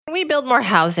build more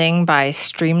housing by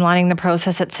streamlining the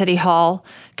process at City Hall?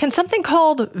 Can something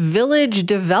called village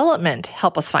development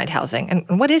help us find housing?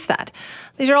 And what is that?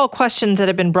 These are all questions that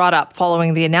have been brought up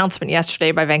following the announcement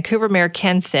yesterday by Vancouver Mayor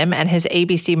Ken Sim and his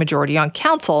ABC majority on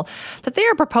council that they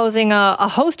are proposing a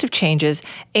host of changes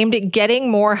aimed at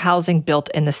getting more housing built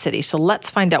in the city. So let's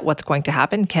find out what's going to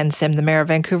happen. Ken Sim, the mayor of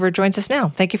Vancouver, joins us now.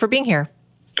 Thank you for being here.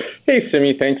 Hey,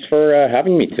 Simi, thanks for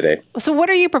having me today. So what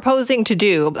are you proposing to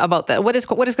do about that? What is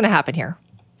going to happen here?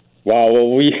 Wow,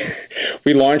 well, we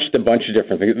launched a bunch of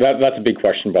different things. That's a big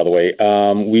question, by the way.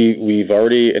 We've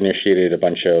already initiated a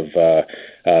bunch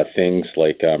of things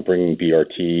like bringing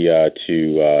BRT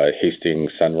to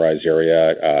Hastings Sunrise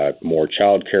area, more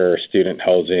childcare, student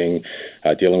housing,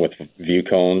 dealing with view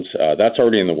cones. That's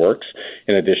already in the works.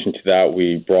 In addition to that,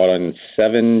 we brought on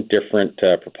 7 different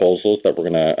proposals that we're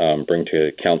going to bring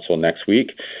to council next week.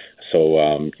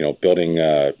 So, building,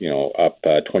 up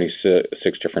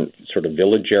 26 different sort of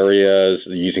village areas,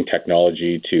 using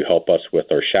technology to help us with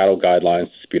our shadow guidelines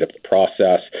to speed up the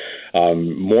process,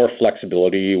 more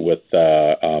flexibility with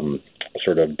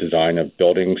sort of design of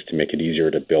buildings to make it easier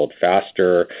to build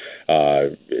faster,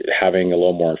 having a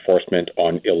little more enforcement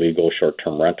on illegal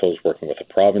short-term rentals, working with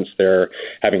the province there,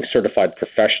 having certified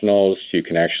professionals who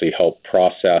can actually help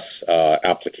process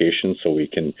applications so we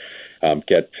can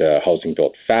get housing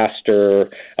built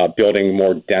faster, building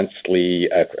more densely,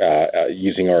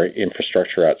 using our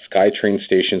infrastructure at SkyTrain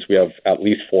stations. We have at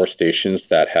least 4 stations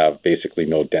that have basically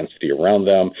no density around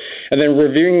them. And then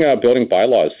reviewing building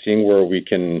bylaws, seeing where we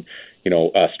can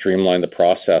streamline the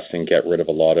process and get rid of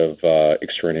a lot of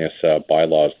extraneous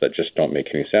bylaws that just don't make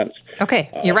any sense. Okay,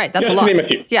 you're right. That's a lot.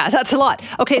 Yeah, that's a lot.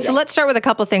 Okay, so let's start with a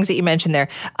couple of things that you mentioned there.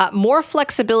 More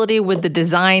flexibility with the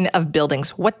design of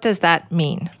buildings. What does that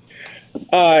mean?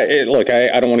 Look,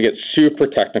 I don't want to get super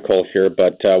technical here,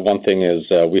 but one thing is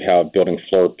we have building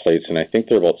floor plates, and I think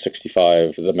they're about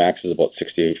 65. The max is about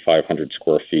 6,500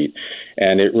 square feet,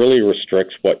 and it really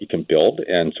restricts what you can build.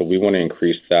 And so we want to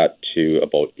increase that to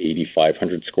about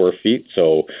 8,500 square feet.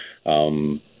 So,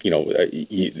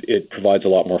 it provides a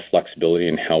lot more flexibility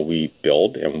in how we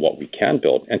build and what we can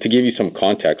build. And to give you some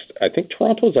context, I think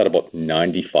Toronto is at about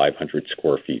 9,500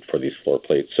 square feet for these floor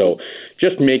plates. So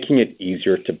just making it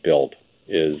easier to build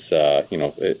is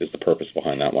the purpose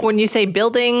behind that one. When you say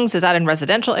buildings, is that in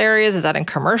residential areas? Is that in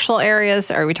commercial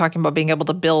areas? Are we talking about being able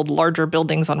to build larger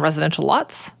buildings on residential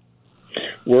lots?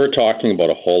 We're talking about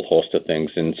a whole host of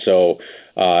things. And so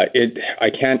I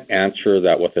can't answer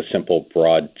that with a simple,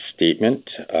 broad statement.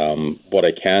 What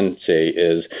I can say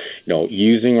is,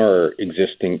 using our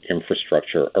existing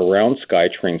infrastructure around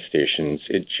SkyTrain stations,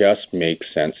 it just makes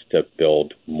sense to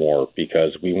build more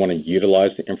because we want to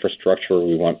utilize the infrastructure.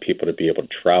 We want people to be able to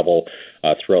travel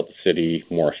throughout the city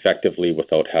more effectively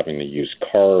without having to use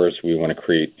cars. We want to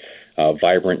create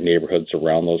vibrant neighborhoods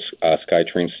around those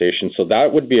SkyTrain stations. So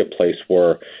that would be a place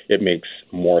where it makes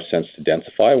more sense to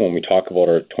densify. When we talk about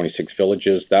our 26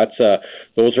 villages,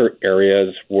 those are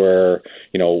areas where,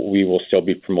 we will still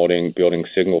be promoting building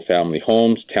single-family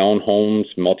homes, townhomes,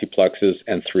 multiplexes,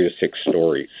 and 3 to 6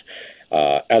 stories,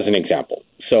 as an example.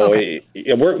 So we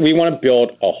want to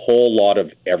build a whole lot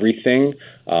of everything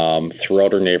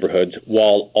throughout our neighborhoods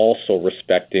while also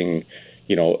respecting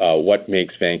what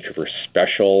makes Vancouver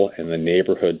special and the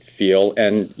neighborhood feel,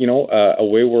 and, a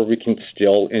way where we can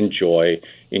still enjoy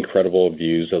incredible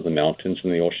views of the mountains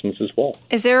and the oceans as well.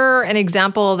 Is there an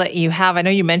example that you have? I know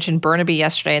you mentioned Burnaby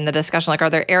yesterday in the discussion. Are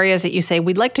there areas that you say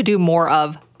we'd like to do more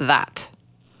of that?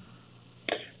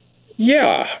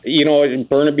 Yeah,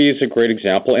 Burnaby is a great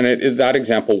example, and that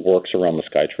example works around the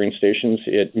SkyTrain stations.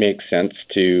 It makes sense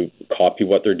to copy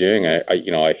what they're doing.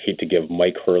 I hate to give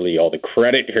Mike Hurley all the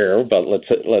credit here, but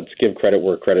let's give credit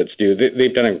where credit's due.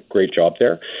 They've done a great job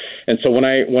there, and so when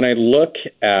I look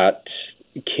at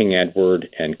King Edward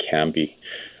and Cambie,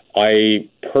 I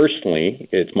personally,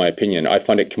 it's my opinion, I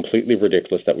find it completely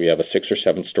ridiculous that we have a 6 or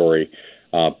 7 story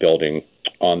building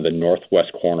on the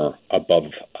northwest corner above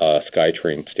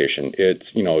SkyTrain station. It's,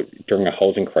 during a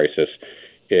housing crisis,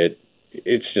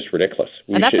 it's just ridiculous.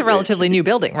 And that's a relatively new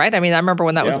building, right? I mean, I remember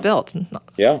when that was built.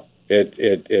 Yeah,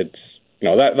 it's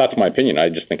that's my opinion. I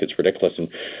just think it's ridiculous, and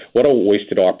what a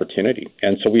wasted opportunity.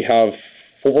 And so we have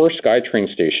 4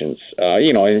 SkyTrain stations,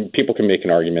 and people can make an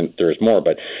argument there's more,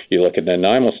 but you look at the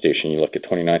Nanaimo station, you look at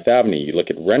 29th Avenue, you look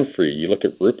at Renfrew, you look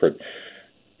at Rupert,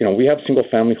 we have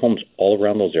single-family homes all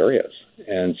around those areas.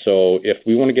 And so if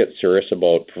we want to get serious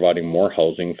about providing more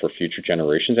housing for future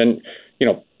generations and,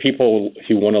 people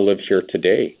who want to live here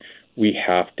today, we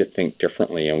have to think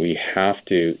differently, and we have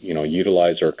to,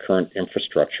 utilize our current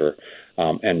infrastructure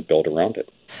and build around it.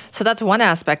 So that's one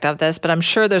aspect of this, but I'm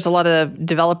sure there's a lot of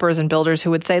developers and builders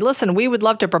who would say, listen, we would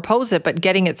love to propose it, but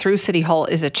getting it through City Hall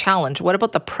is a challenge. What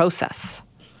about the process?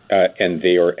 And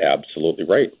they are absolutely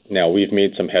right. Now, we've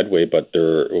made some headway, but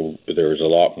there's a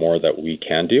lot more that we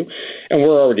can do, and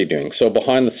we're already doing. So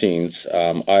behind the scenes,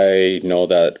 I know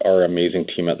that our amazing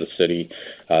team at the city,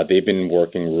 they've been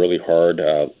working really hard,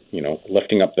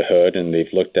 lifting up the hood, and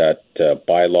they've looked at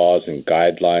bylaws and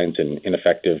guidelines and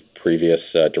ineffective previous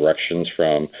directions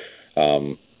from,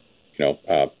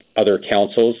 other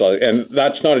councils, and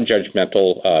that's not a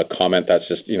judgmental comment. That's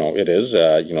just, it is.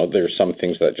 There's some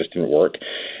things that just didn't work,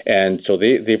 and so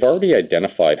they've already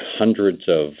identified hundreds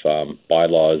of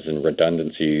bylaws and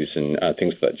redundancies and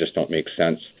things that just don't make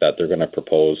sense that they're going to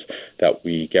propose that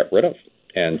we get rid of,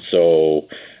 and so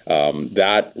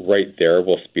that right there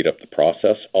will speed up the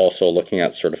process. Also, looking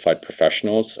at certified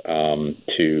professionals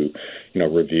to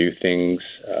review things,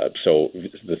 so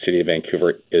the City of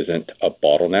Vancouver isn't a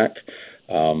bottleneck.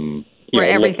 Where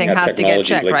everything has to get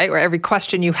checked, right? Where every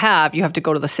question you have to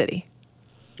go to the city.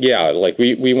 Yeah,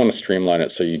 we want to streamline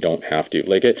it so you don't have to.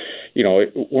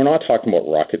 We're not talking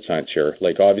about rocket science here.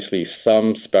 Obviously,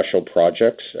 some special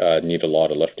projects need a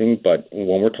lot of lifting, but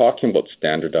when we're talking about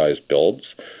standardized builds,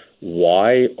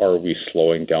 why are we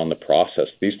slowing down the process?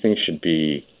 These things should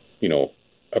be,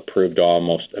 approved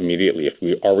almost immediately if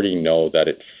we already know that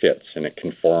it fits and it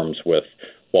conforms with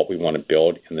what we want to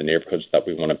build in the neighborhoods that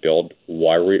we want to build.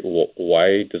 Why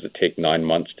does it take 9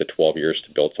 months to 12 years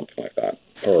to build something like that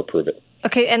or approve it?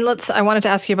 Okay, and I wanted to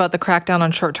ask you about the crackdown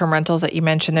on short-term rentals that you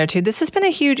mentioned there too. This has been a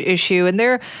huge issue, and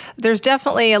there's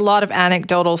definitely a lot of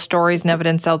anecdotal stories and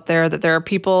evidence out there that there are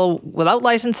people without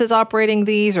licenses operating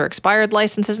these or expired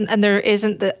licenses, and there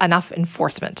isn't enough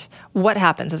enforcement. What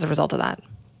happens as a result of that?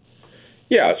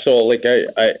 Yeah, so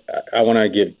I want to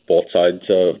give both sides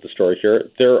of the story here.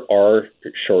 There are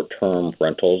short-term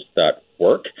rentals that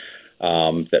work,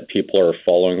 that people are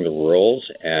following the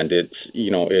rules, and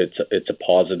it's a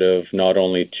positive not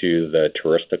only to the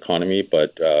tourist economy,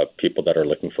 but people that are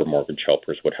looking for mortgage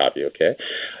helpers, what have you. Okay,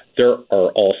 there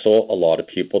are also a lot of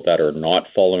people that are not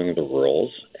following the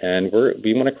rules, and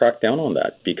we want to crack down on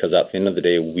that because at the end of the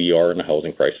day, we are in a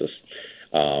housing crisis.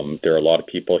 There are a lot of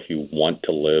people who want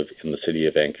to live in the city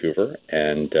of Vancouver,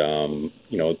 and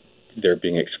they're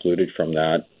being excluded from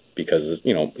that because,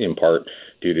 in part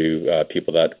due to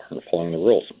people that aren't following the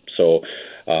rules. So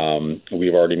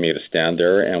we've already made a stand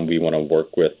there, and we want to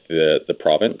work with the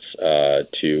province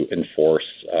to enforce,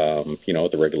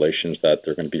 the regulations that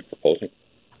they're going to be proposing.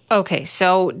 Okay,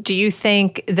 so do you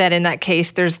think that in that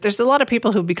case, there's a lot of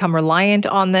people who've become reliant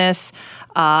on this,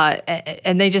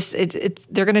 and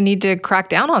they're going to need to crack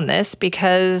down on this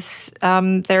because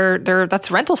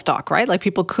that's rental stock, right? Like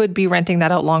people could be renting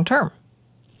that out long term.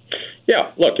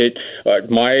 Yeah, look,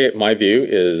 my view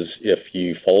is if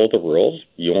you follow the rules,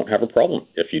 you won't have a problem.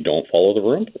 If you don't follow the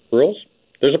rules,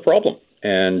 there's a problem.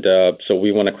 And so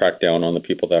we want to crack down on the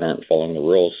people that aren't following the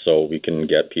rules so we can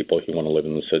get people who want to live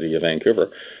in the city of Vancouver,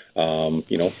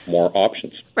 more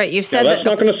options. Right. You've said that's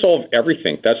not going to solve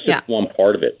everything. That's just one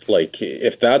part of it.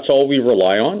 If that's all we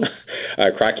rely on,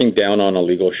 cracking down on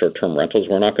illegal short-term rentals,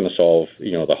 we're not going to solve,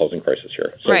 the housing crisis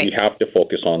here. So we have to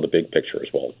focus on the big picture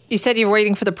as well. You said you're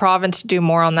waiting for the province to do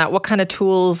more on that. What kind of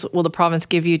tools will the province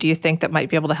give you, do you think, that might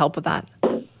be able to help with that?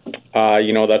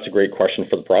 That's a great question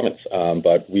for the province,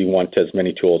 but we want as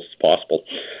many tools as possible,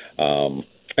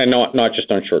 and not just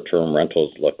on short-term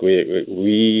rentals. Look,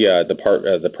 the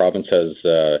province has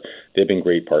they've been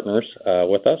great partners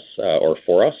with us or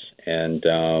for us, and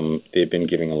they've been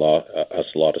giving us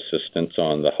a lot of assistance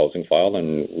on the housing file,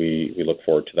 and we look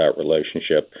forward to that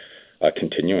relationship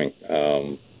continuing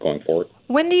going forward.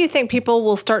 When do you think people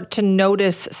will start to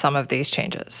notice some of these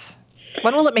changes?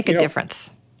 When will it make a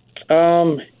difference?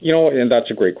 And that's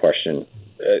a great question.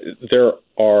 There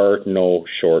are no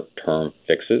short-term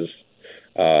fixes.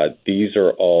 These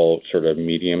are all sort of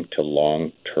medium to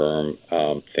long-term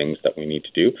things that we need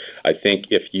to do. I think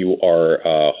if you are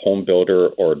a home builder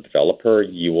or a developer,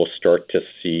 you will start to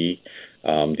see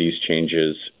these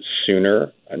changes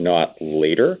sooner, not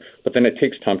later. But then it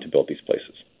takes time to build these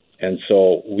places. And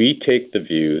so we take the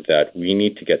view that we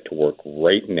need to get to work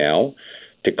right now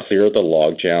to clear the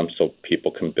logjam so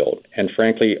people can build. And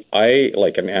frankly, I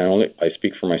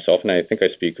speak for myself, and I think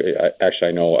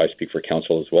I know I speak for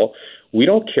council as well. We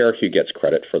don't care who gets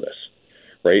credit for this,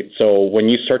 right? So when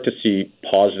you start to see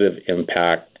positive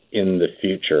impact in the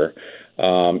future,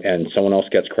 and someone else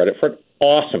gets credit for it,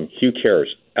 awesome, who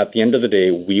cares? At the end of the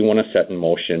day, we want to set in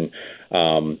motion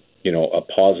a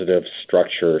positive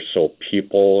structure so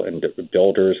people and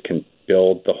builders can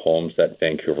build the homes that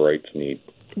Vancouverites need.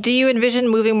 Do you envision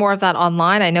moving more of that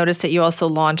online? I noticed that you also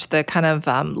launched the kind of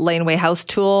Laneway House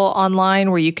tool online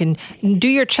where you can do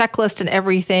your checklist and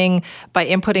everything by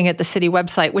inputting at the city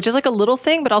website, which is like a little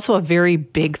thing, but also a very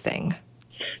big thing.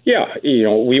 Yeah,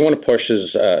 we want to push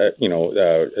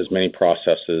as many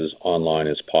processes online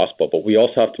as possible, but we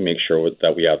also have to make sure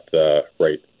that we have the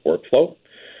right workflow.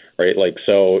 Right, like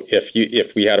so,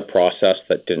 if we had a process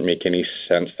that didn't make any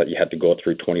sense, that you had to go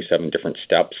through 27 different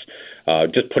steps,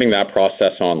 just putting that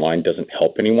process online doesn't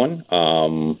help anyone.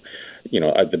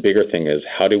 The bigger thing is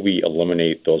how do we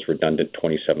eliminate those redundant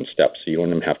 27 steps so you don't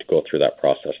even have to go through that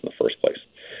process in the first place.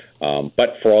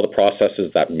 But for all the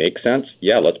processes that make sense,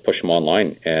 let's push them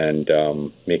online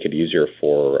and make it easier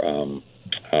for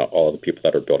all the people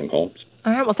that are building homes.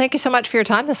 All right. Well, thank you so much for your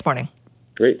time this morning.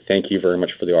 Great. Thank you very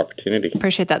much for the opportunity.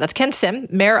 Appreciate that. That's Ken Sim,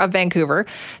 Mayor of Vancouver,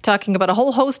 talking about a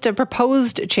whole host of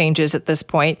proposed changes at this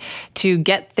point to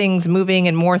get things moving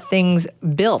and more things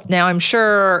built. Now, I'm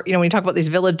sure, when you talk about these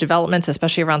village developments,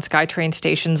 especially around SkyTrain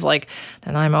stations like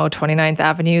Nanaimo, 29th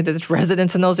Avenue, the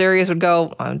residents in those areas would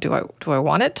go, do I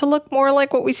want it to look more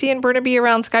like what we see in Burnaby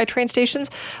around SkyTrain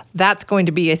stations? That's going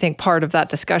to be, I think, part of that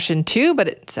discussion too, but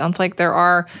it sounds like there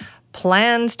are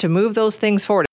plans to move those things forward.